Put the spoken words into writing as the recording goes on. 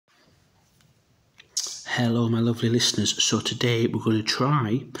Hello my lovely listeners, so today we're going to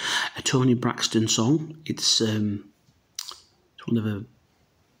try a Toni Braxton song. It's one of the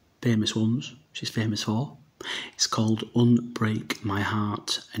famous ones she's famous for. It's called Unbreak My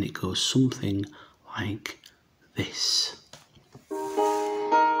Heart and it goes something like this.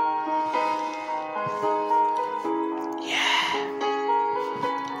 Yeah.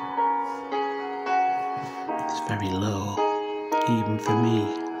 It's very low, even for me.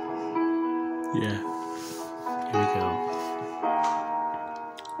 Yeah. Here we go.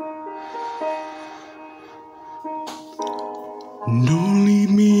 Don't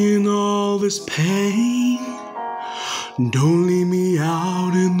leave me in all this pain. Don't leave me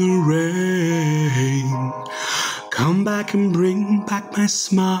out in the rain. Come back and bring back my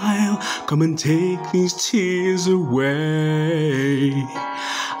smile. Come and take these tears away.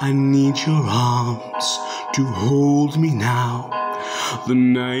 I need your arms to hold me now. The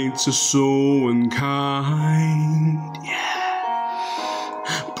nights are so unkind,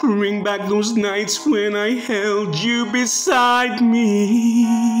 yeah. Bring back those nights when I held you beside me.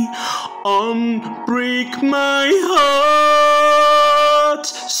 Unbreak my heart.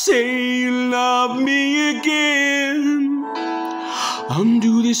 Say you love me again.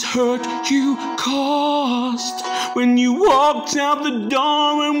 Undo this hurt you caused when you walked out the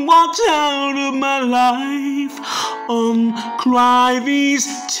door and walked out of my life. Uncry these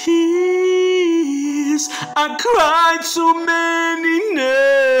tears I cried so many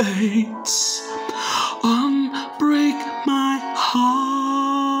nights. Unbreak my heart,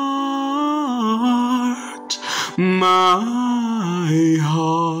 my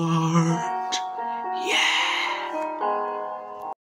heart.